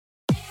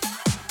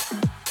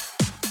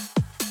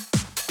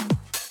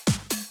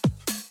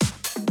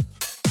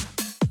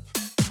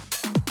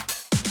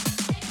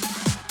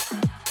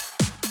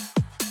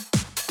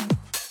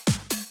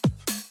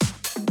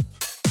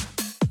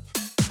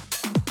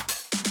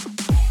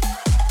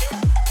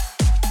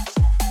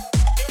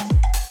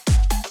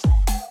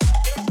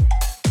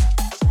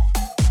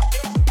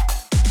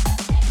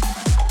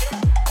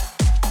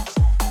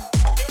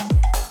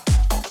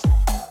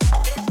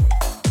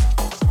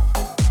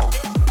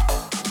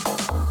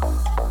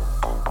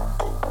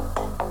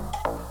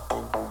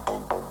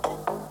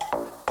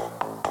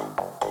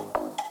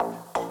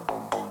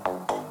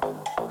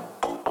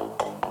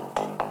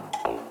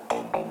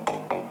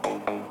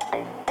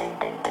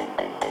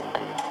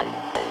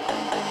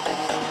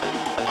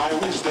I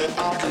wish that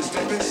I could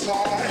step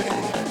inside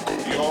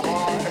your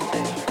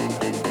heart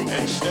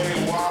and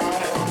stay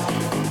wild.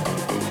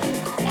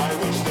 I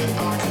wish that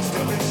I could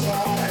step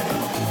inside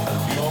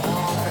your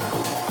heart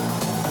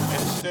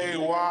and stay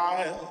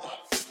wild.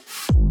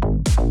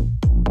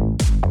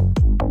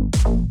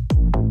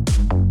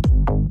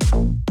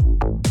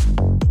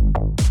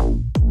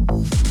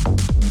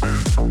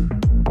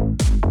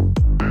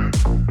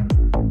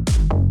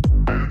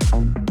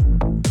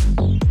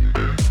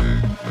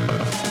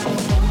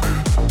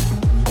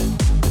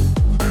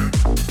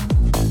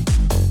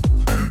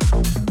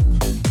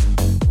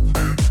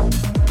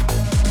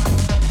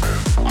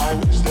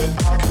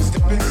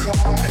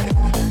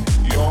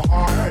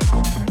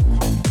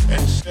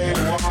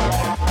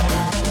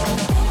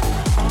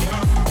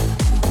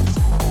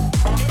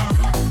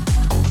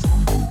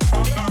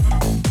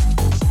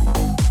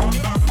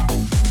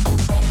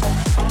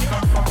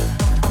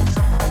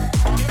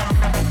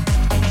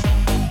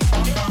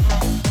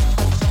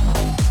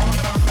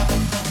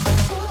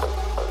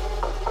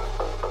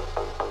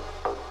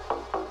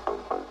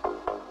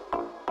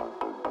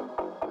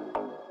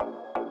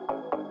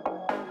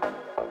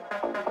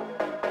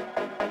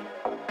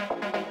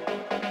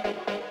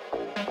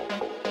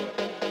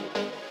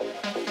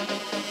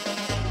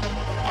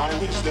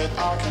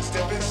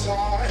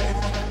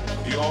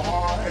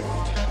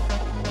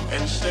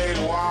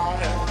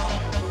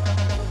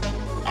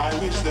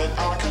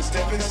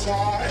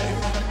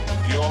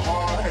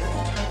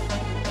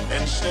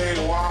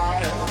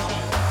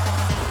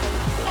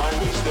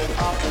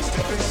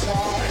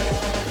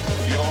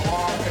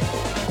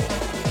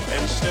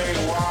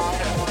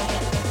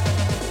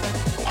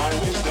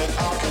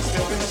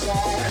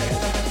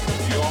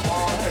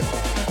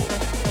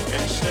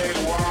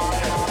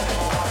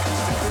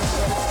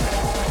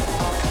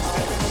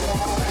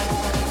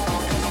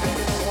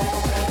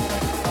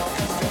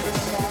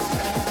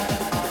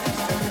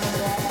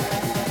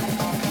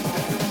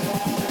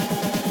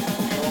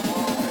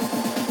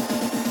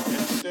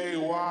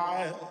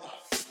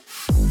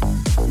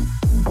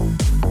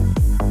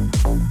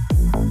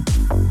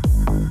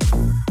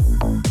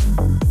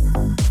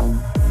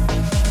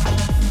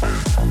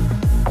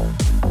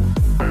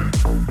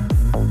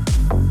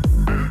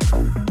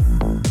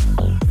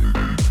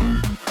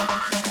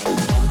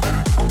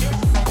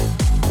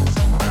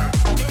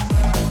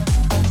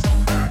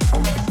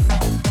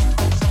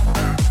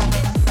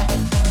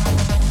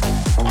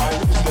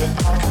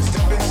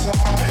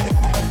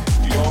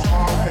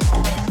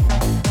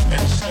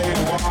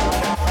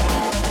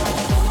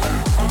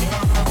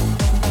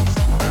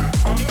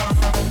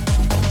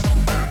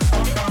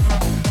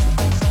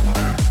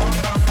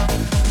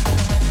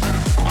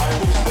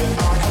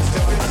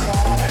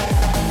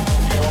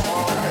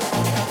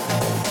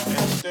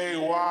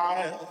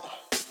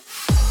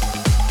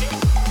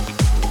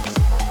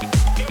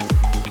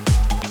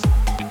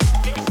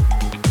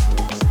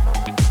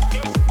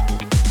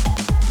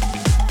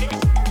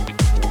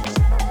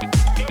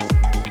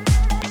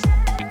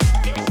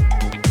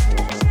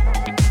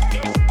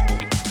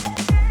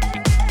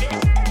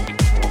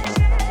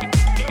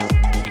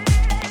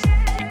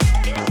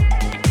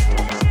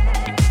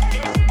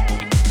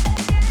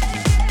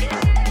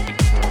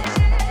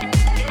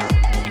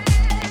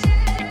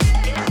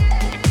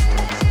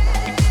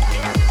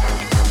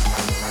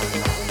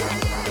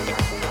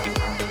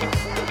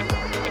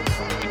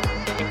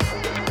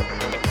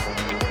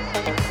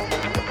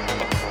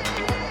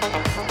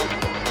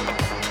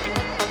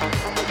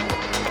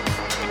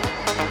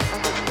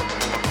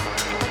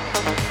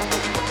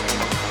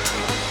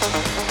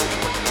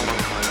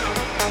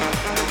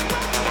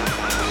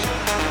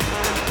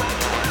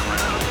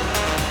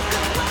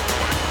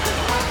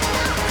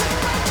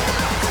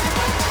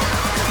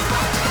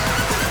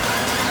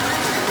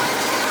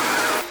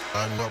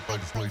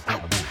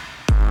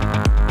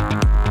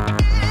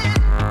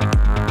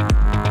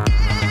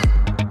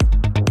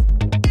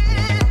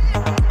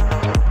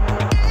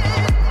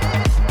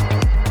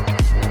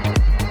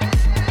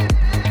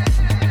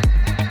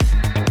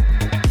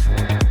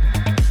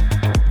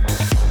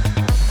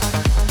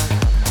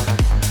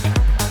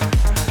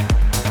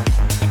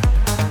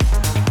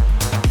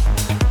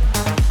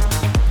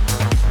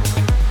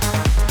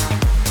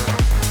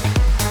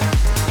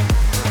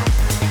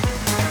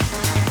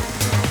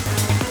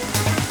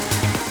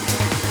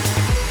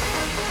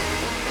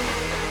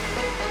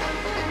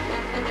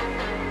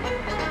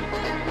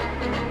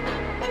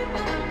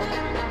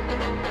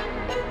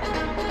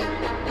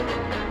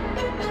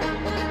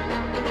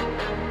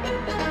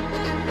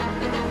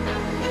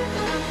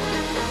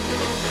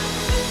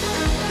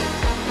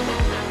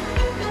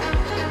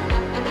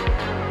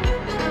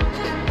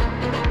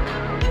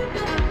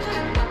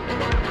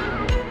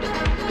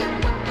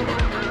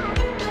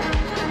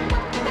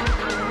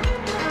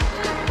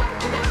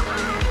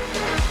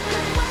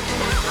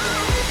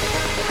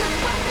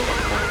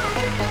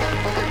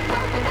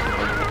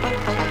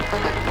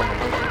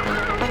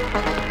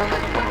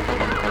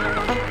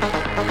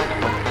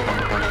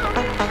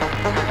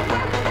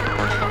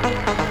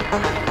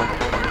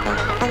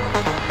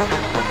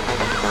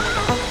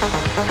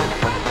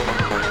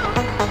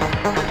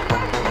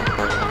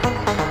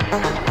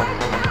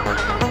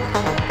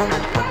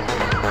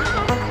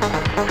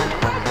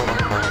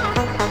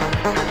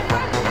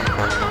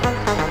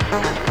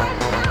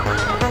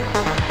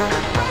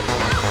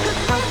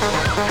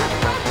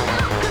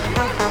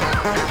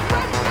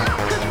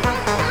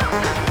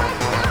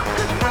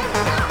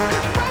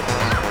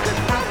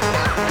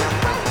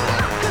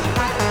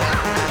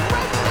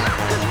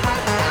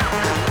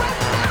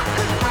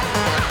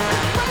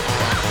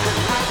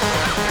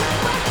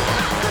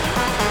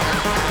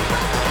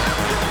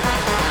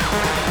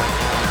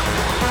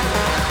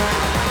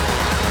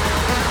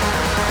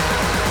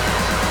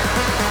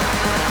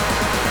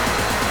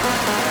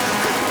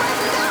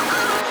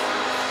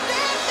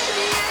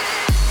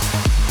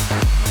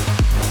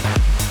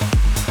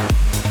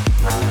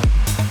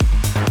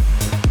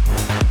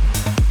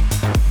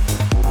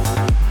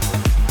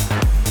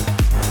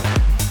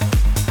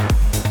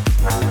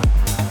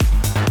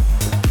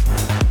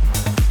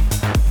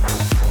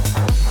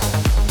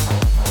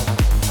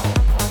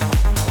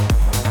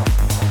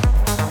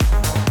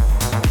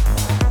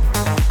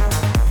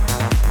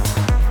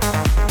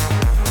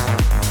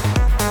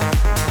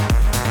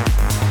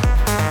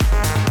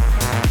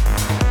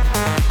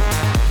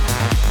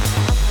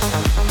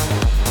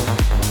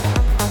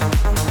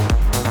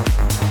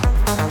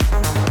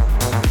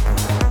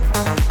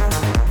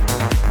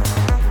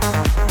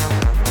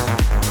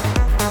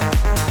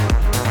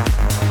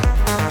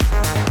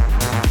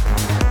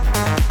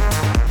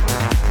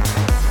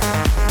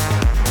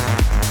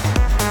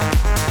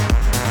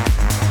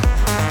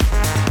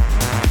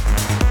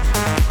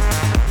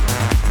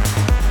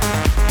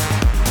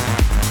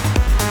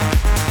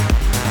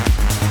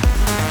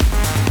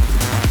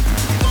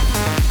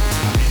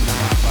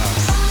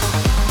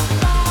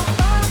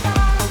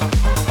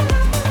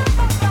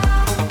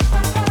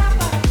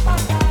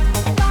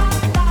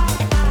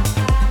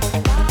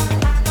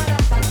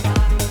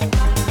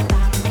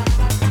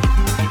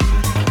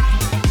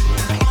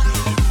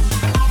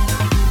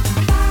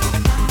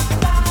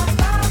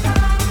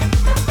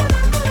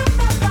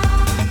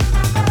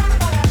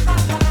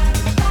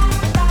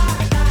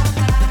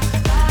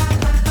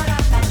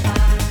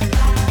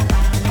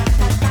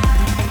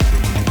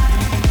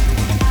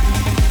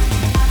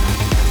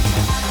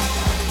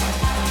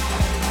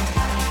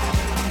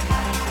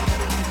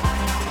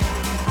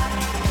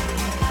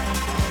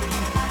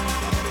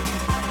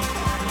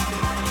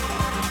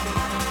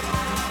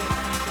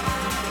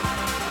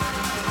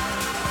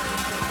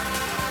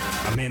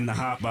 I'm in the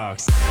hot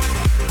box.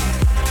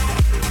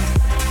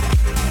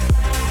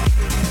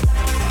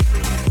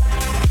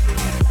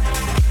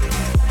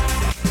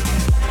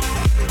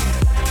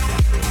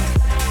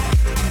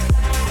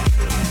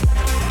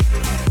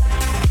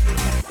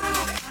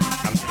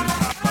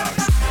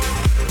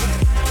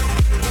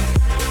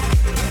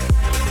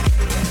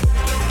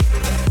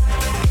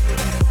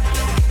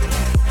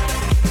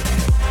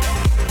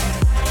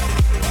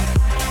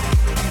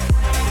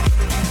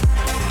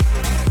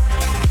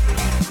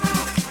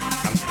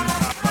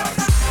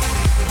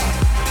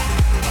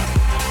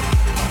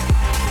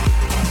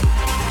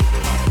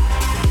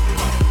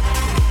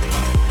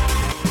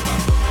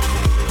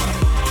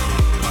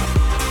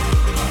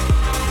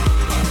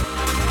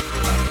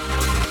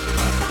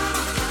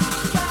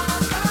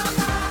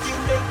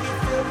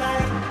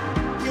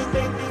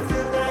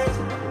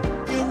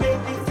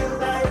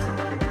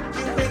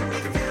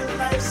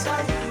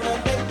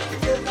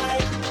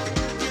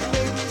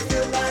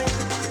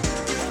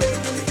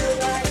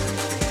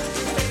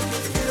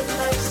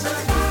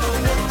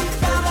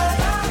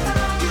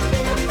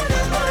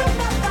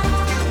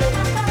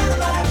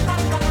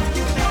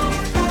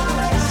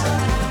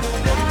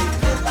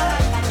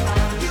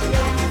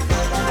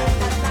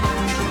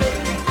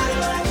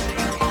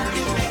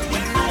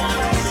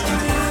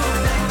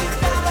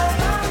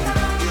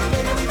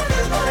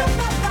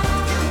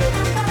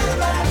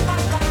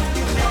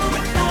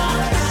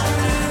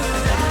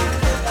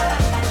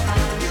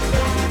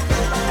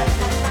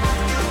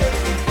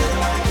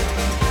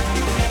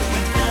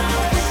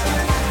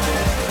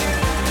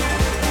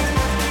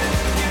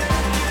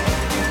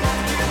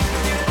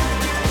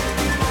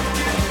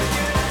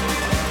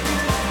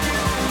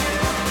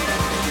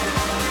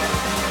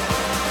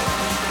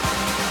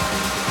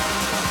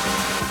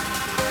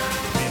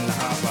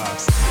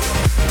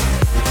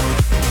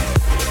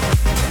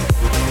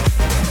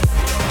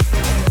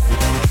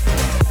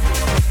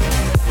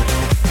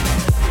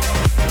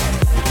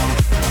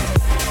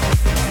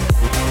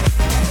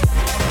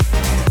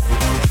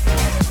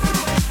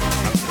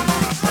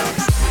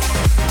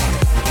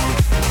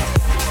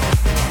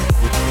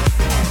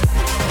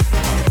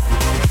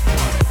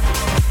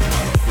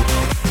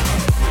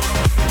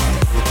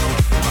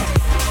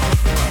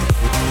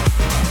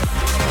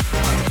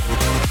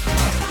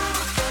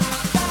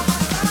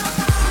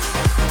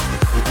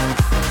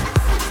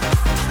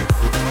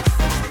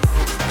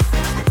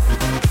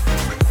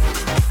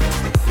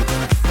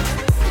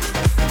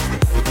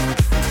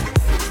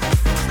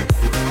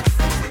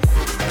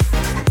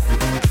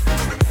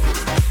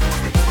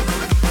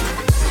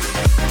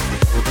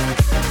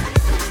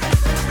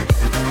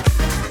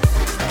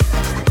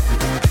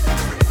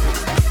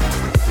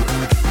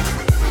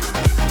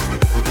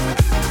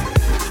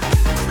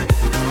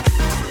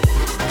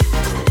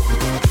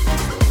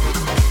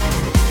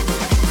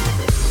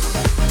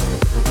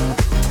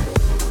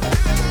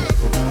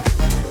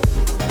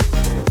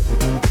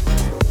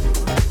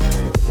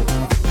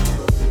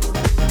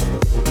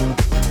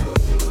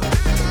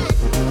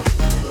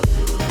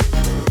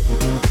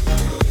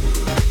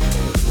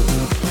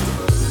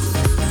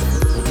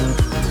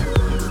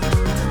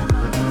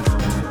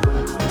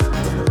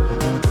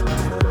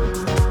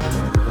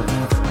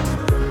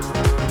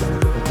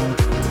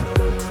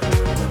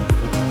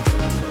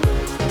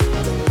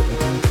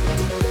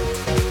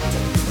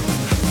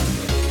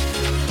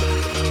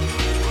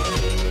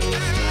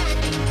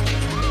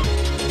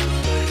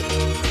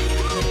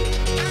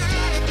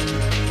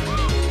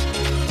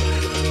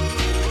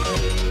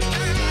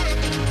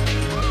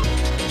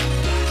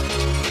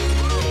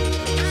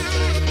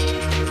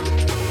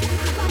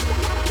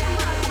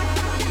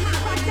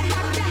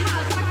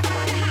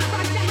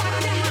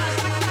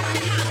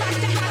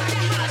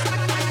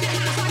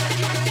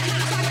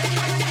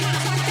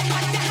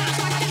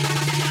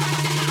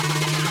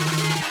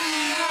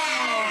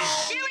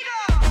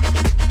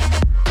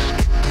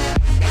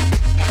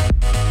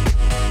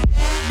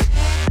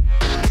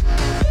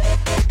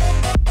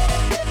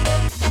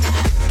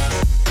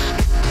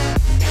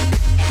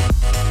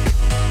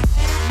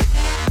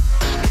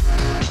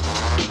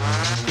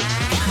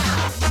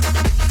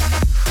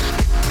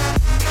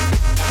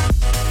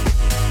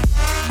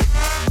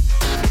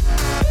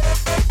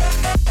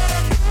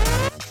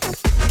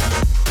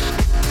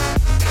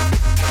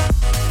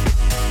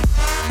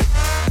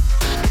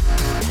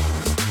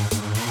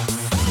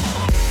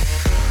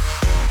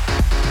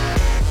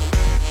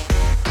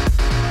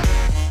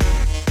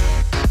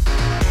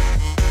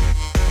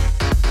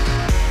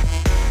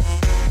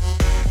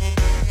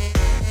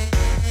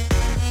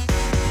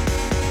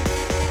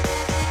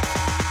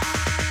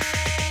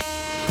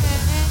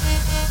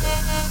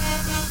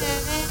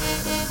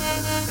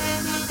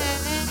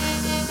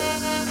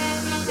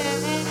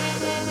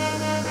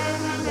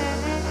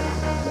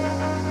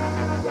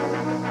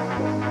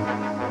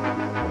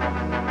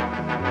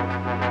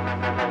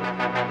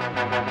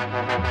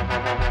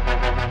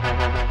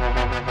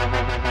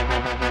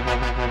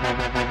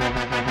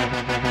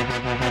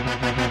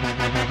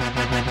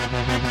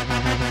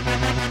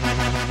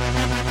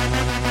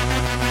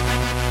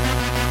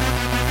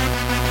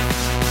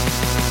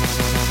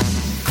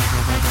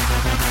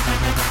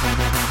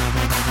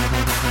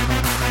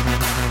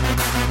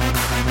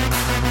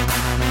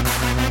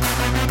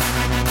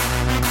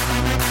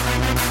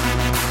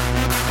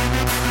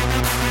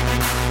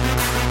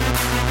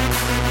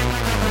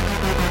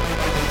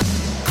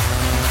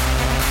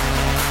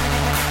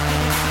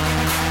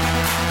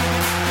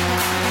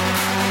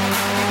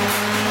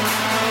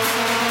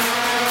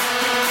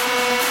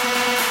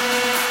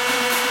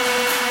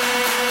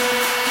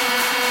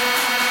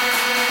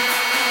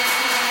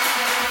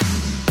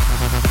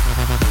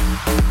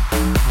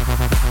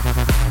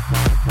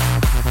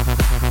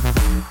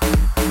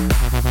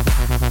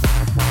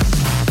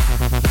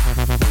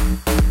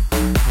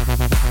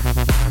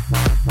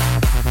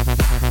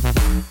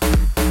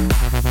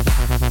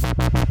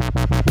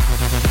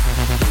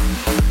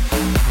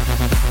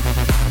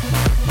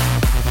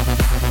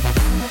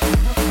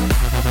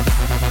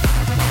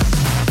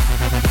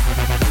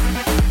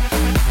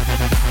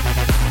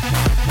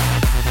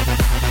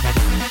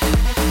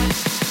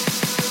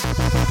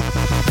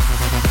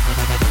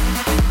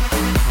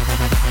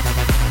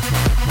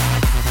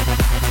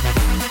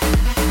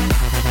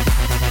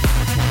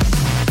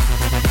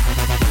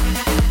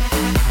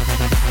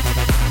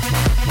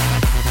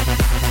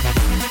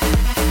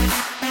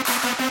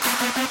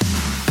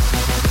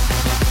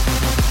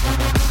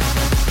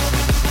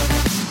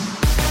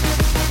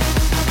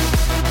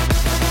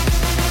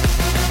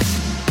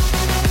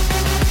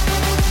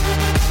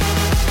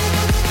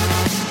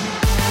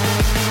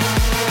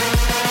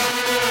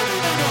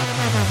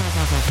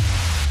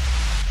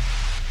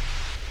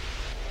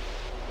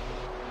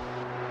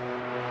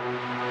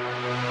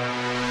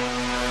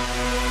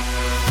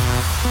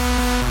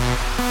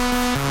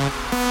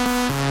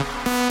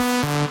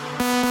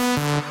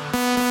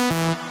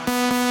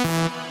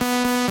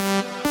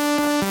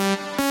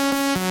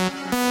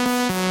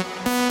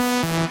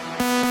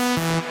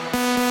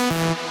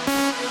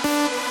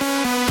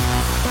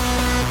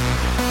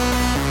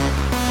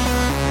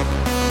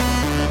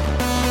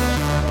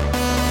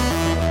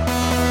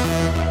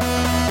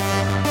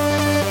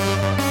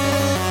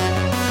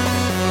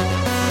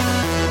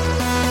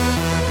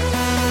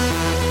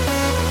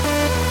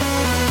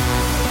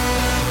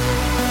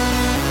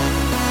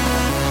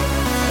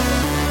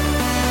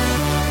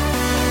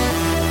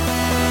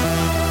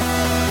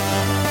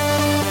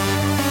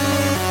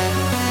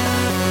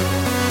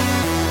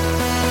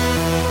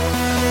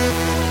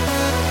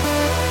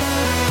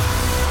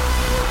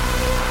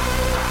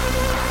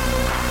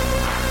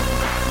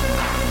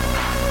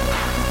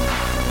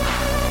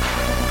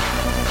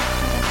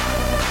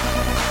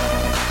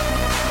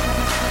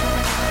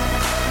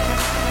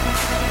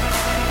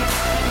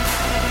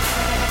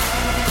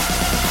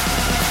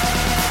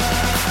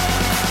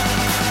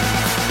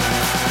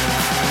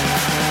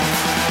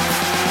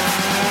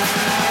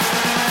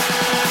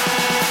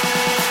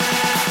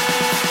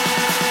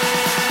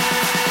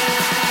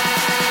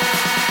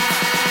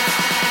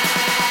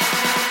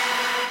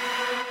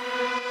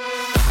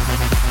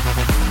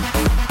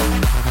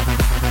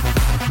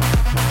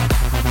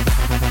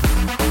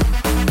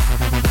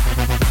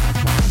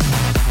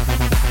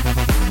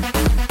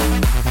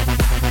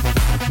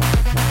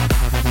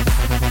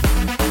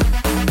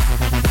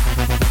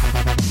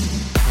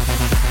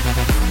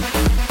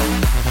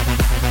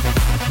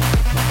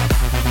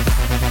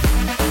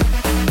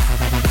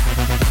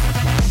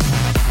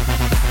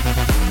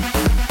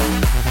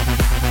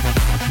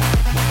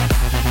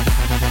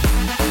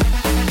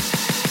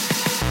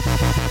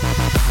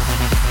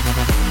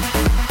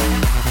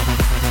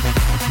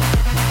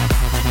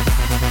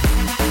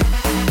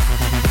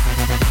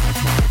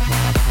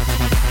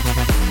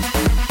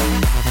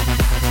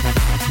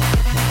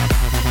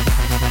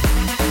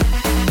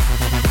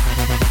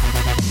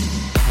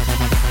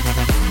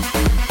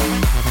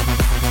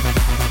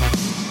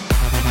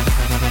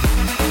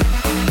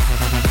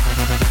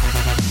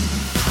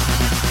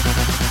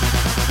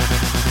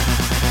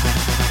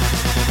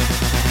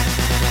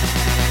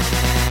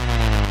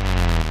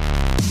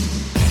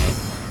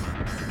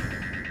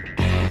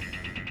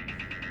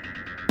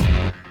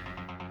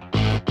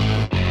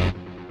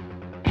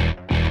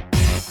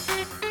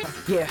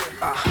 Yeah,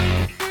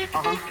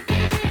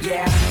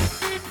 yeah.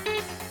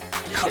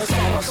 It's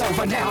almost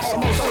over now,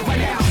 almost over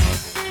now.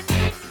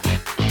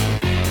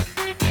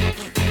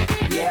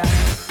 Yeah.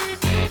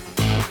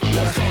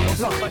 It's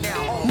almost over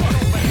now,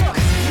 almost over now.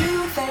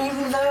 You think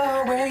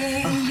the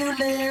way you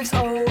live's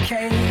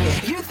okay.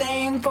 You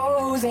think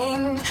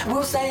posing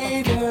will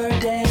save your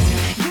day.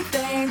 You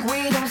think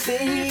we don't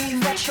see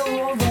that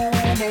you're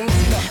running.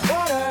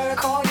 Water,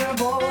 call your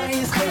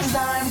boys, 'cause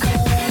I'm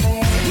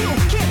coming. You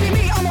can't be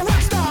me, I'm a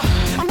rock star.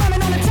 I'm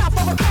running on the top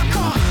of a cop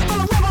car. I'm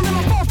a rebel in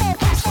a 4-4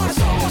 pop star. It's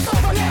almost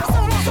over now,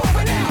 almost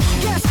over now.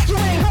 Yes, you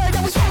ain't heard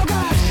that we swallow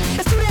guys.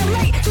 It's too damn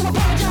late to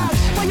apologize.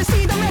 When you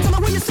see the mantle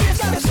and when you see the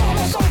sky, it's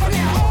almost over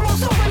now,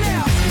 almost over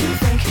now. You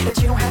think that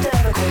you don't have to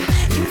ever quit.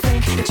 You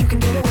think that you can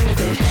get away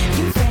with it.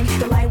 You think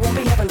the light won't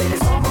be ever lit.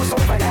 It's almost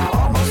over now,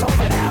 almost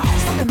over now.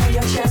 Something on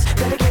your chest,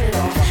 better get it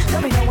off.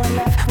 There'll be no one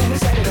left when we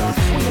set it off.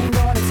 We ain't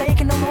gonna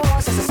take it no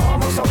more since it's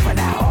almost over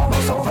now,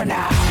 almost over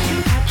now. You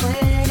had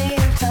plenty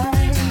of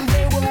time,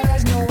 there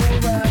was no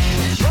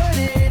rush. But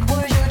it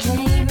was your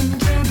dream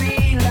to be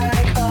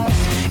like us.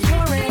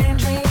 You're in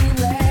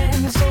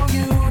dreamland, so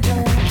you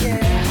don't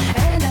care.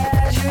 And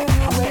as you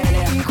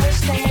wake, we're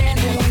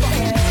standing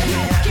there.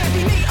 You can't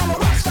be me, I'm a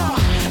rock star.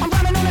 I'm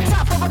running on the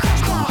top of a cop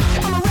car.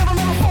 I'm a rebel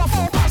in a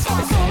 4-4 pop star.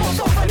 It's almost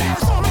over now,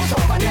 it's almost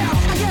over now.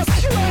 I guess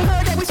you ain't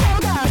heard that we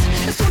swallow guys.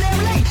 It's too damn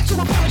late to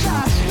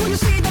apologize. When you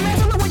see the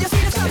mantle and when you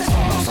see the sky, it's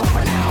almost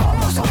over now,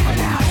 almost over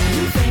now.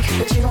 You think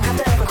that you don't have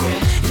to ever quit.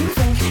 You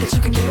think that you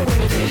can get away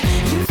with it.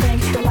 You think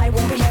the light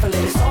won't be ever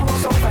lit. It's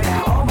almost over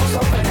now, almost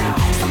over now.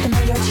 Something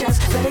on your chest,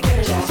 better get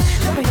it off.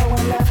 There'll be no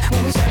one left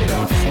when we set it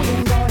off. We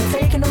ain't gonna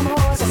take it no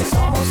more since it's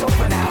almost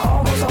over now,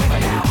 almost over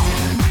now.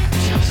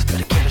 Just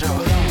better get it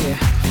off, yeah.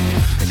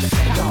 Just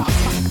set it off.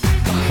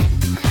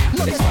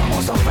 Look, it's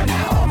almost over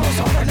now, almost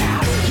over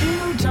now.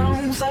 You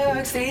don't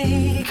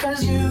succeed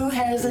 'cause you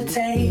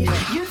hesitate.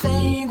 You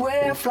think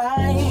we're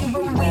flying,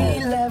 but we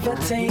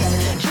levitate.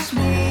 Just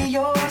be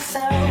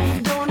yourself,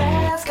 don't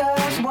ask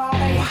us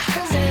why.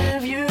 'Cause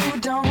if you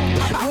don't,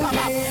 we'll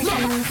make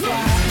you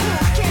fly.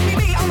 Can't be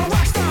me, I'm a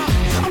rock star.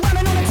 I'm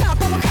running on the top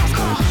of a cop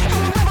car.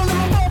 I'm a rebel in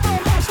a 4-4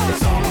 pop star.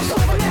 It's almost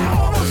over now,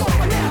 almost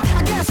over now.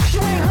 I guess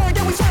you ain't heard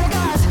that we swallow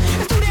guys.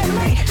 It's too damn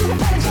late to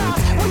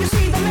apologize. When you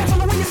see the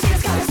mantle and when you see the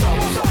sky, it's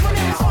almost over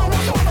now, it's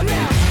almost over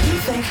now. You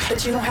think that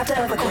you don't have to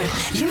ever quit.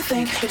 You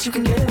think that you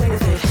can get away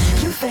with it.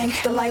 You think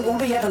the light won't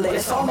be ever lit.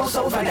 It's almost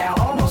over now,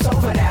 almost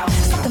over now.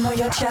 Something on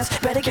your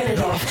chest, better get it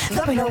off.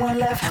 There'll be no one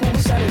left when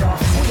we set it off.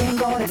 We ain't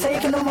gonna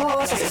take it no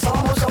more since it's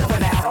almost over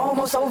now,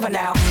 almost over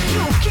now.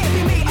 You can't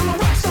be me, I'm a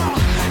rock star.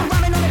 I'm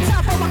running on the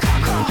top of my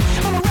cop car.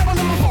 I'm a rebel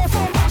in my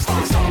 4-4 pop star.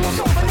 It's almost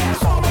over now,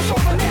 it's almost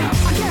over now.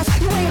 I guess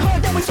you ain't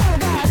heard that we swallow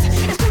guys.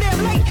 It's too damn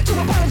late to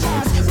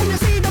apologize. When you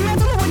see the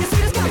mantle and when you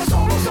see the sky, it's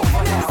almost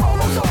over now,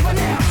 almost over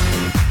now.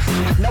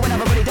 No one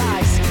everybody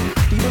dies.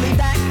 Do you believe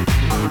that?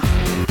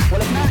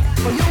 Well, if not,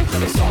 for you,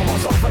 it's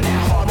almost over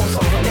now, almost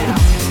over now.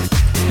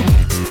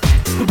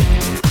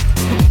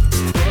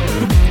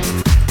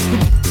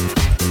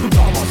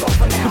 Almost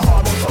over now,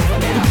 almost over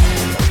now.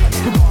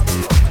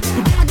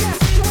 I guess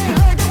you ain't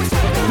heard that we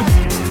swallow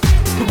guys.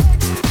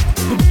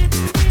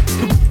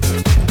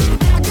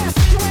 I guess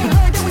you ain't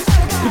heard that we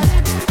swallow guys.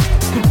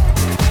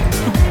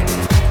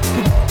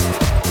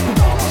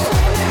 Almost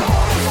over now,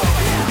 almost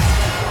over now.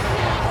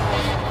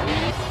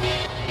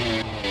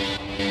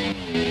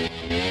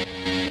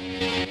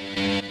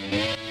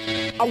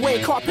 I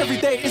wake up every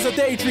day is a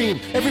daydream.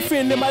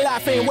 Everything in my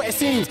life ain't what it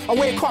seems. I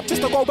wake up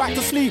just to go back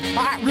to sleep.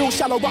 I act real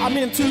shallow but I'm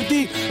in too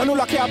deep. And all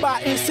I care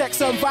about is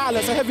sex and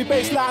violence. A heavy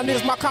bass line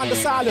is my kind of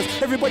silence.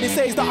 Everybody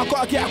says that I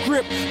gotta get a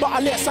grip, but I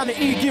let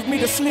sanity give me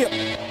the slip.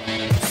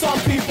 Some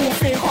people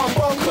think I'm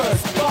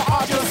bonkers, but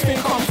I just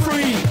think I'm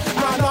free.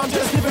 And I'm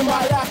just living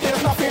my life,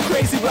 there's nothing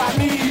crazy about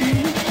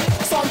me.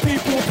 Some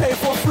people pay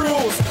for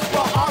thrills,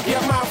 but I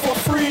get mine for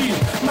free.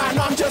 Man,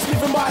 I'm just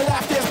living my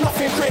life, there's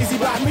nothing crazy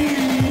about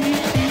me.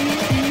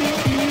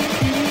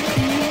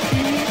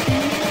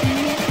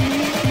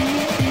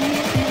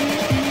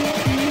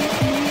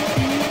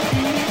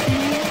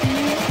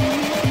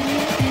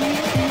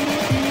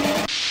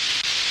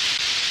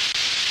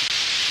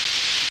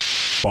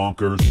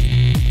 Bonkers.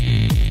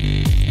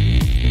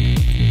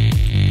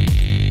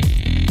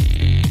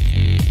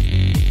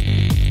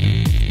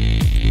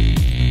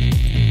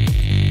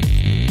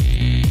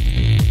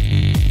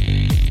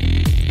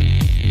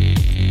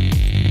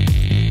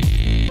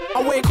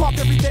 I wake up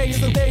every day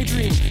is a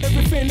daydream.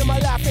 Everything in my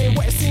life ain't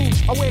what it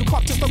seems. I wake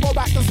up just to go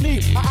back to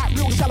sleep. I act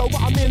real shallow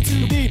but I'm in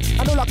too deep.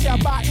 And all I care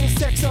about is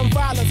sex and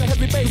violence. A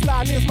heavy bass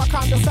line is my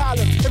kind of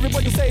silence.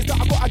 Everybody says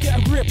that I gotta get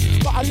a grip,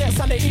 but I let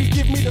sanity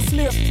give me the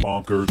slip.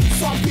 Bonkers.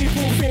 Some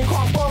people think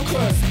I'm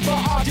bonkers, but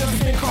I just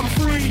think I'm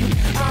free.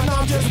 And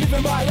I'm just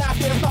living my life,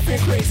 there's nothing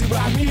crazy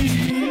about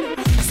me.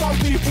 Some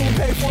people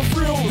pay for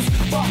thrills,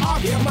 but I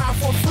get mine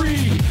for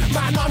free.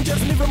 Man, I'm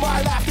just living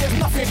my life, there's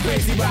nothing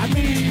crazy about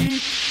me.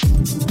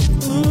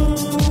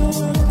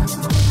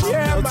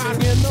 Yeah, man,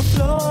 in the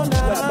floor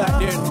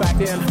now. Back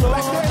then.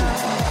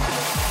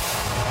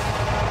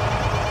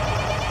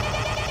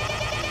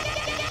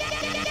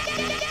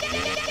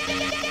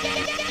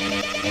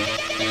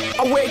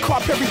 wake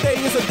up every day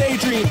is a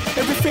daydream.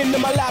 Everything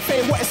in my life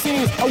ain't what it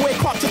seems. I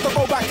wake up just to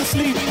go back to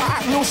sleep. I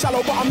act real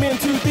shallow, but I'm in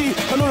too deep.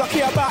 And all I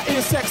care about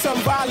is sex and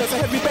violence. A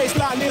heavy bass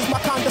line is my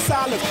kind of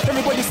silence.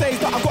 Everybody says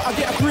that I gotta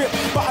get a grip,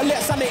 but I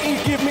let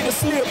sanity give me the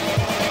slip.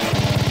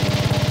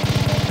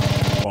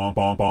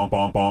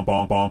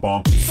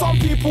 Some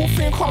people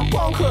think I'm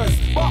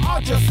bonkers, but I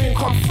just think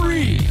I'm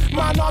free.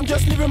 Man, I'm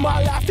just living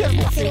my life, there's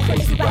nothing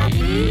crazy about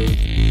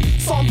me.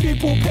 Some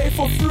people pay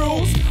for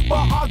thrills,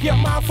 but I get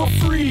mine for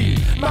free.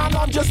 Man,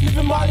 I'm just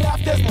living my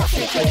life, there's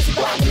nothing crazy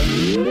about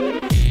me.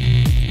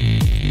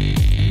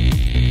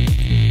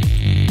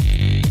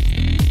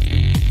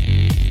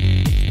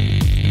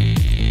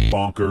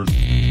 Bonkers.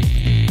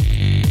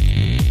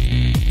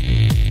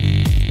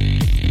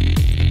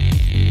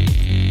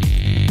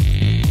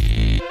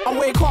 I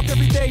wake up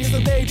every day is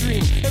a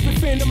daydream.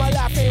 Everything in my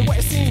life ain't what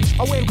it seems.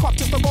 I wake up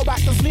just to go back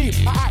to sleep.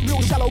 I act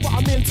real shallow, but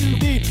I'm in too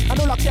deep. And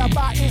all I care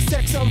about is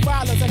sex and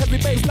violence. A heavy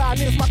bass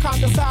line is my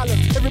kind of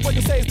silence.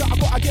 Everybody says that I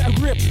gotta get a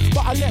grip,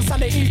 but I let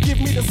sanity give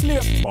me the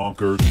slip.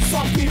 Bonkers.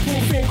 Some people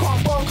think I'm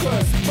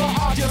bonkers, but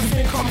I just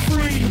think I'm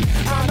free.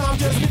 And I'm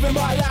just living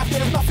my life,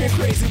 there's nothing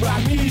crazy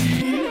about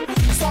me.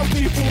 Some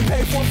people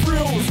pay for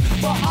thrills,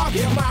 but I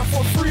get mine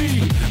for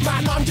free.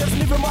 Man, I'm just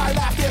living my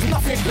life, there's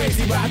nothing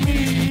crazy about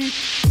me.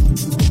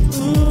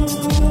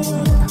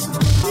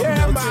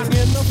 Yeah, man,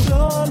 in the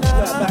floor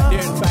now.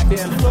 Back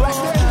then.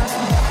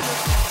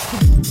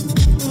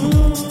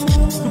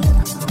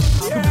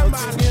 Yeah,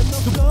 man, in the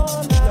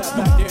floor now.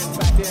 Back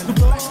then.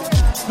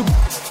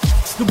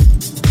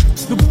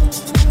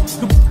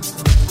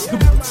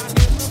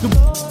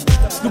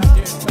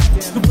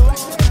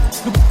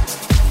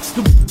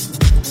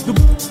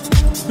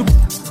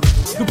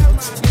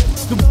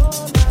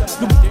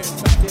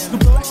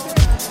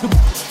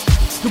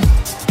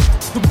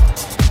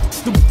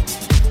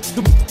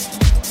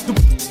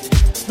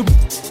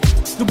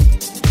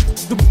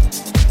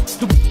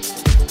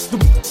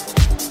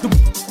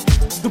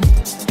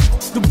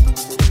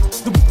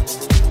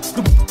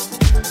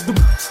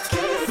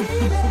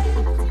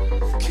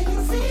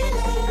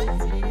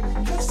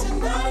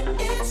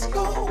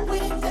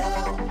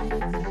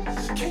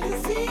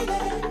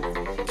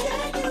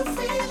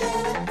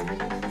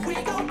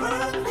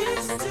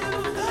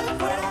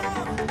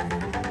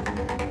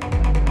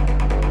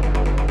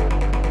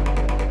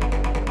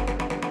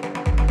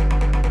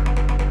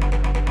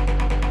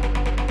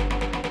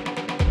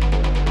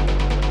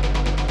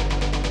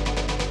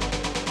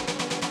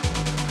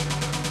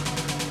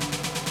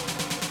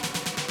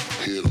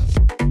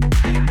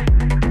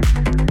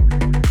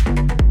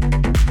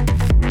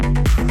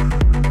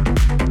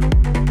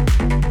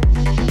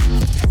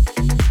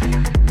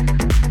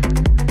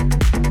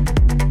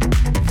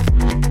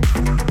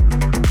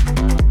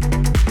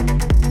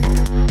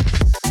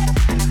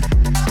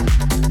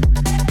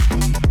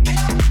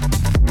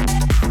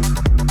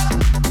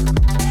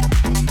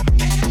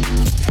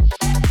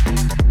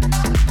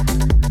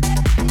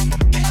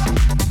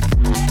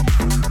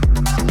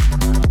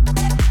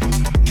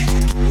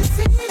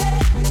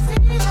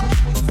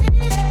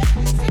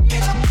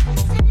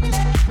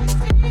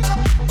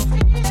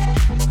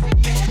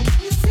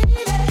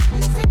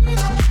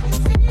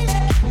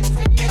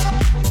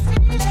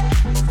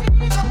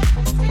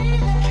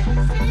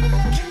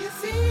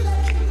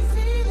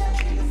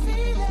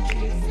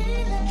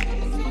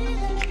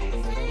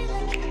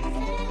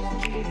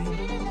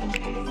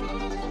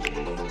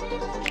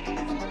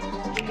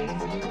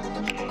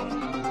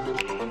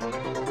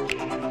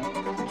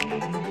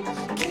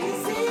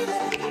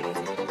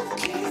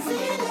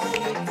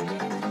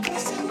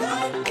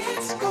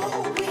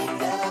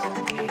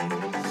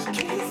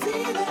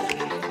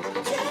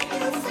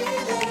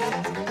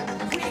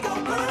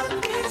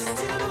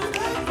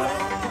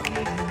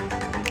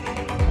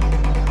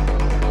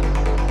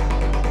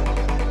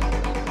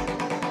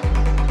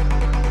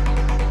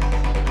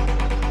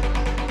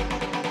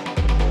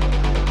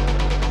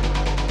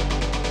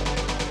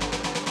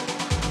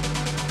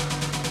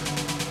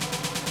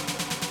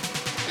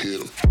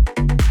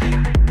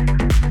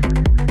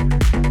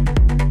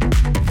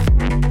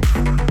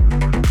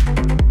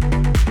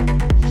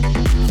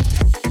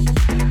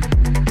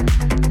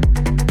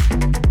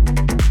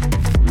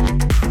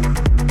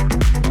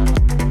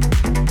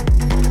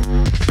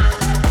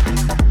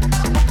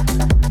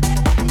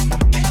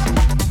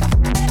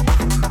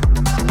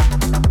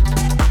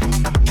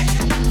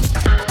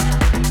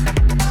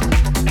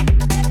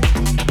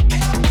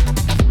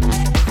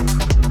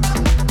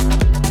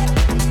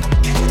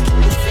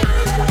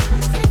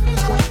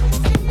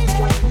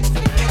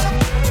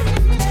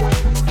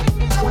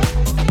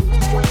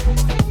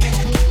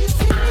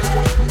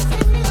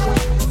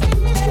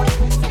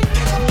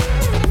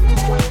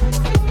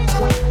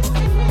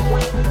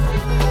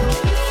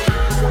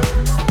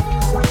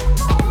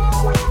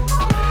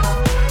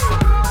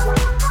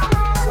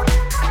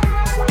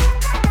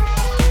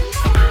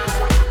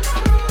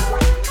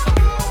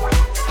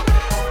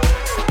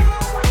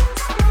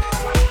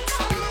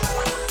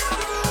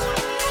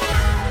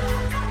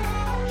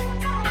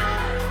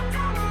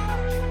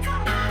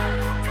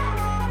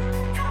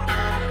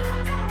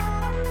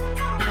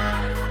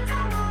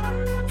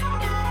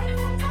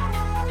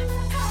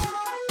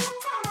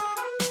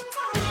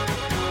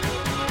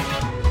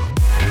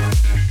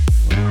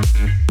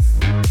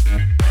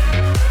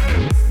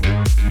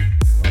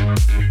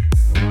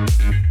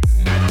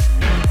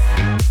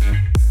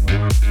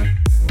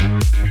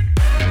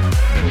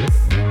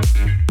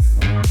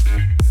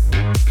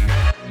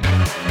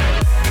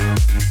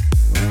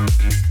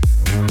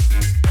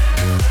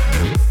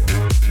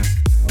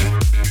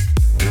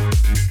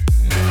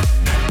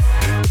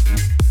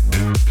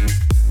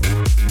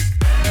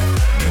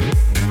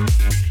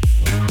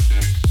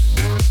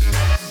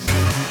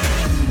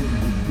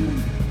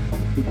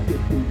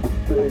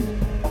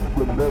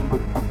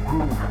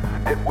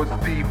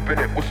 deep and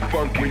it was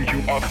funk. When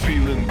you are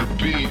feeling the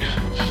beat,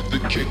 the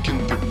kick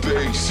and the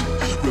bass,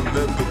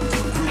 remember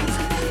the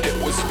groove.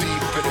 It was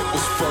deep and it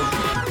was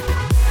funky.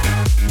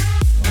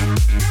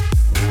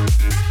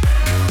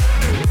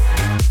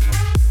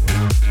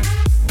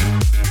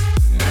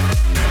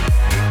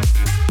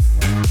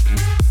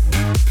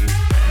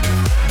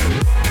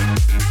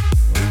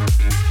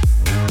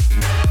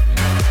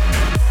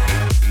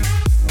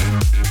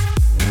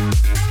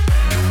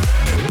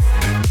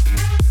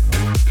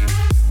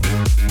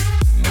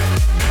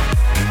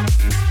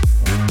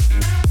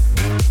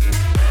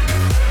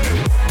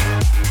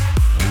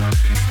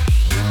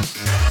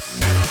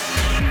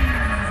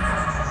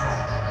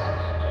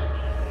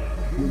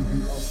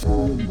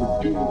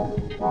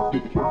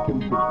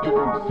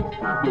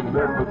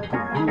 Remember the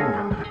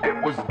groove,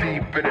 it was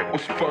deep and it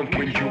was funk.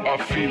 When you are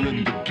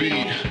feeling the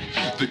beat,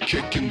 the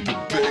kick and the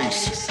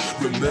bass,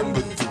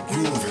 remember the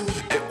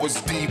groove, it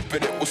was deep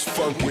and it was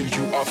funk. When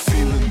you are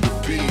feeling the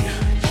beat,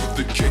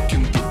 the kick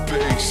and the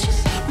bass,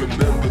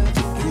 remember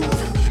the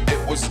groove,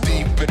 it was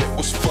deep and it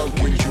was funk.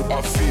 When you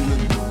are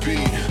feeling the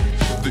beat,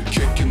 the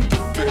kick and the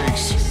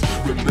bass,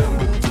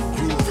 remember the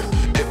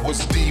groove, it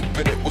was deep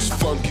and it was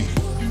funky,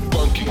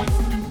 funky,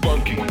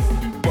 funky,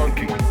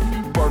 funky, funky,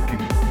 funky,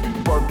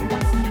 funky,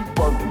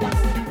 funky,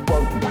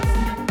 funky,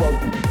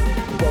 funky,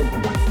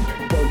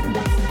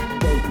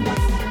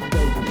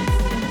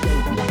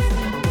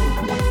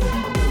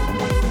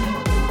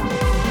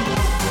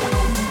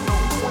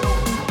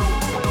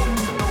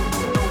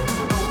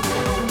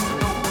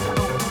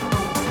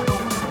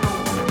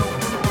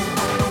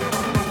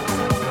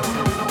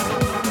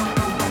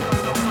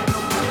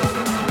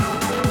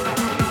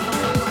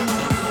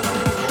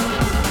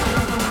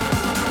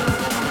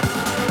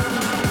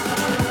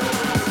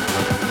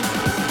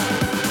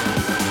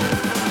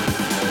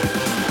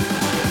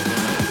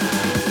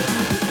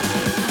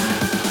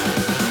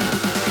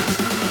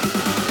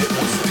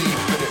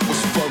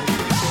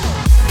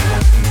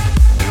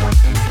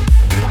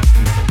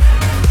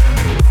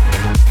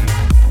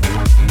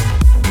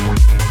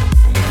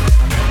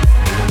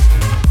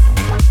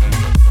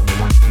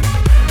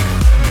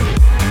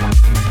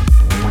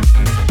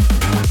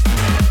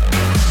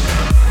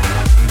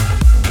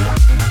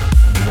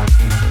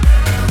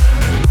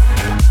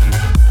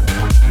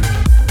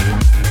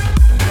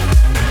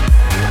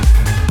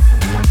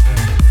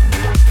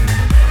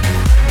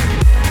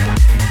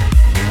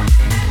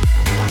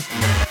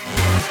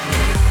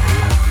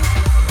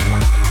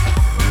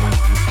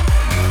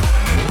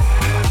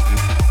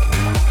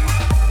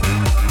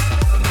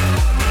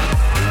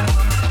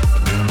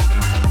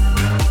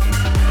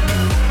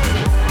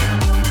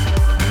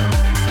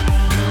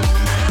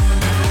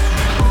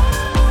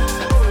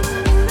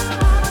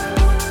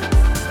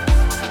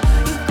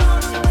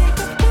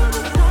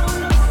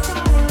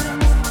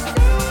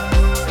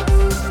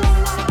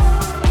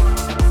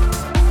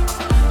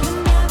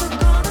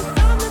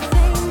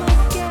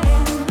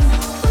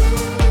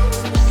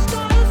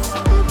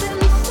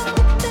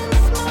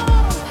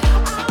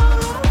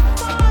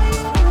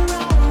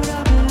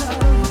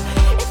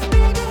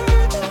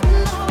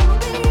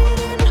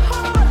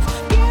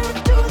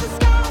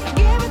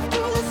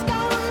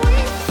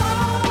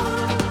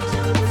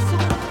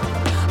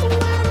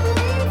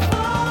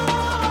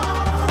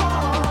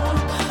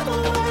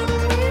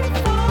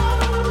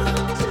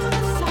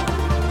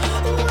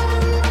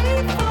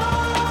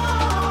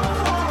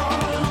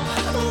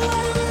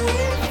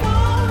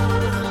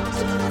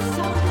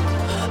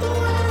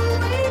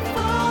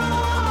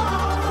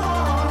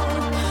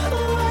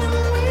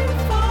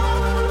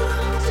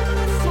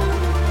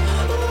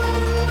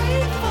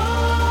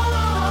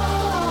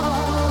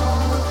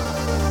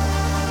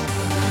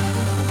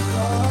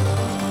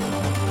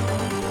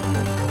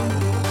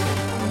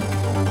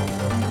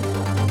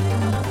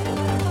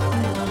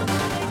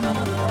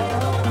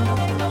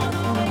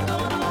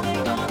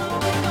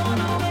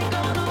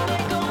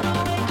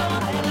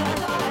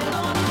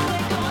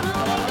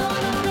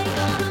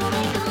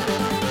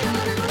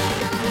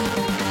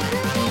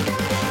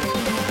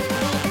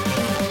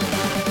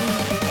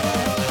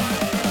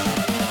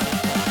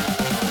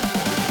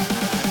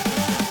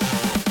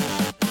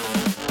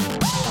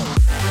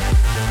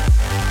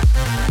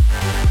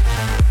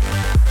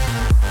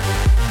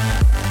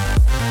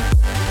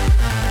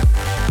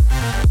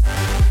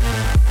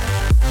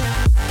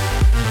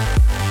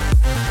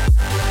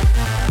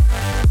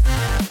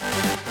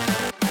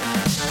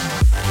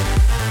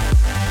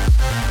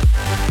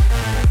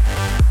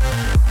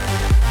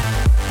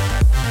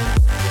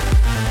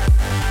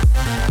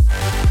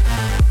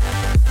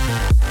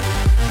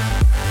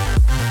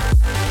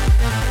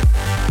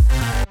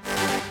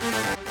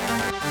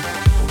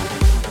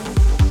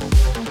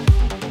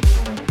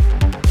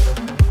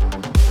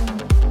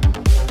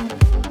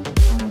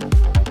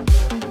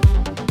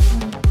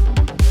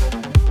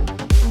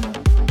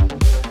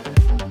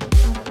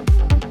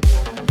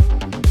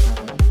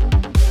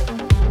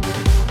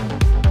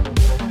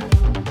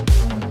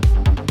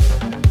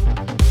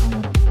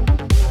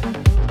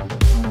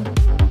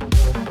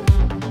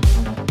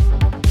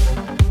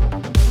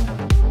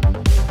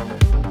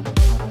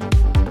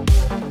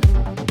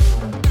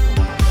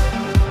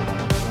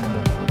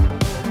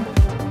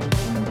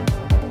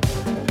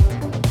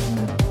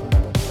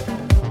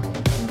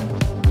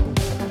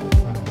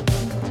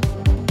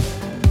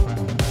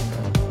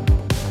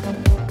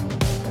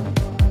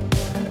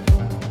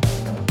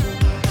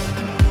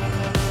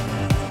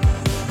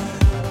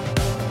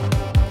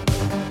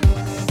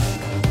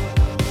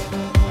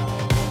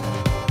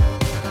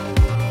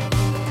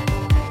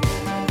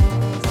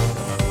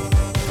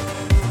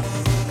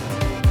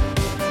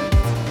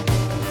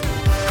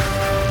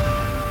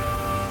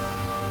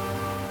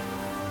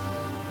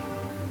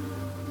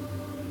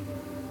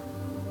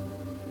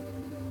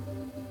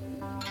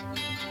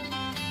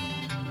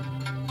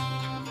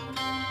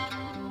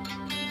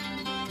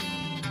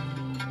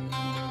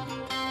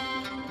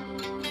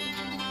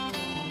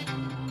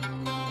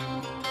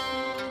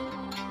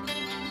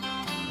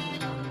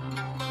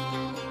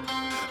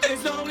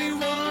 There's only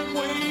one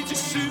way to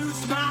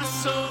soothe my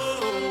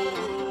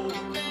soul.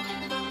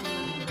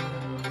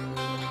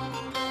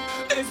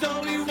 There's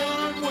only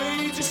one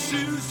way to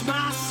soothe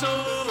my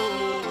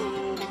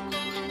soul.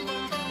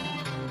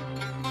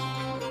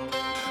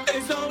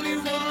 There's only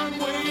one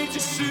way to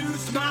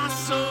soothe my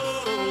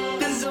soul.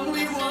 There's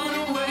only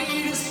one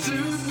way to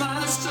soothe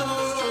my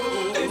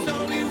soul. There's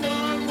only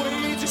one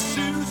way to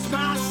soothe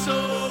my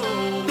soul.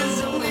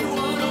 There's only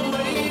one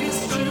way to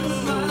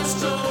soothe my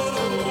soul.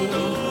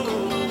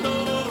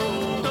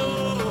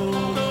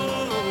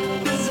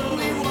 There's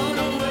only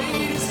one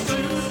way to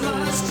soothe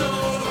my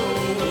soul.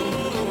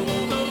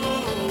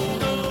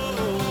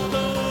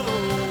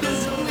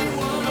 There's only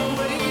one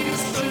way to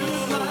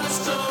soothe my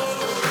soul.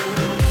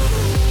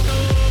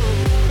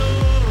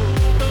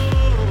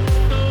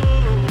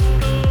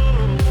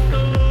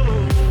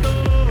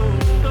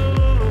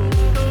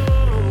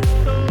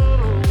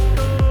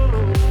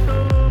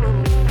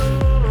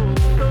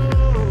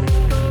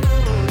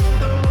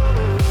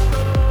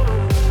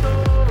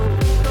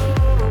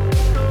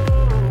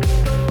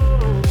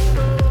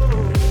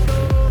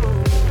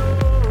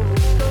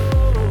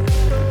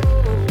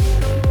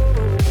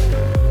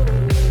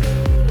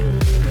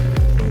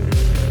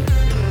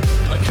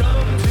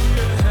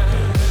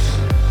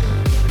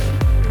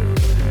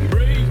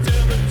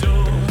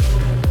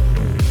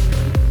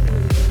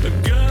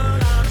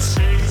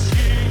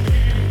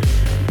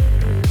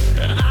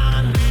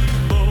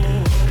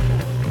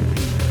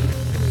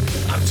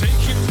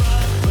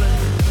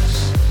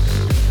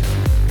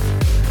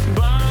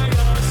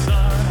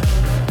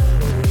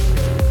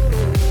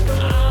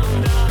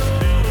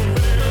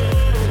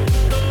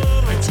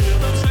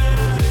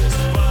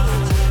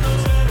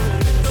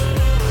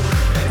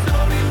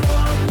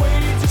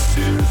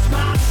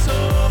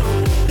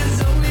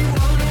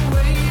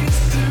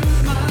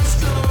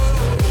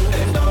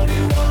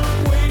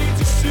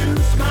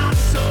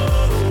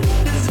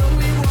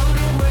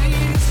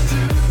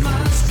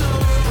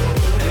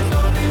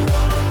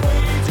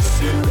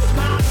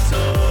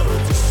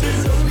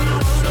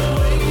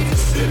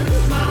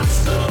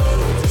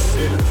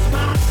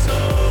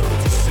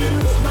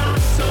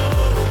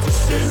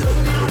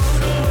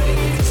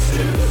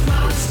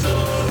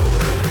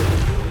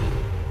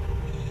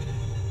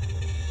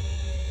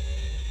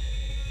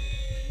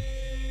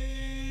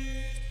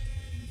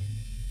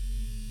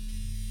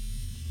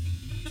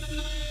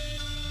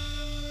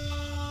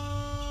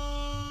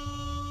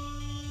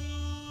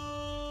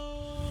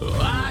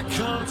 I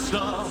can't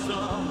stop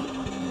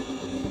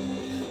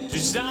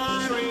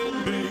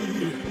desiring me.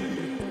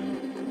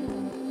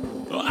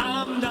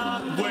 I'm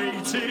not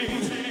waiting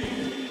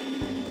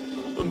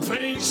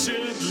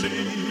patiently.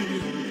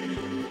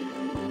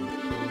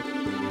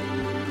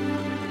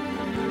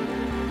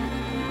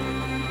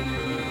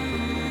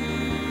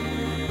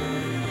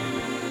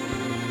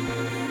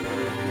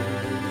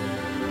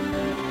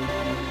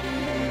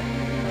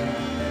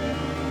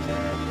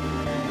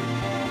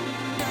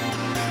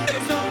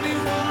 There's only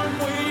one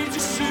way to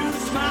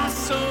soothe my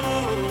soul.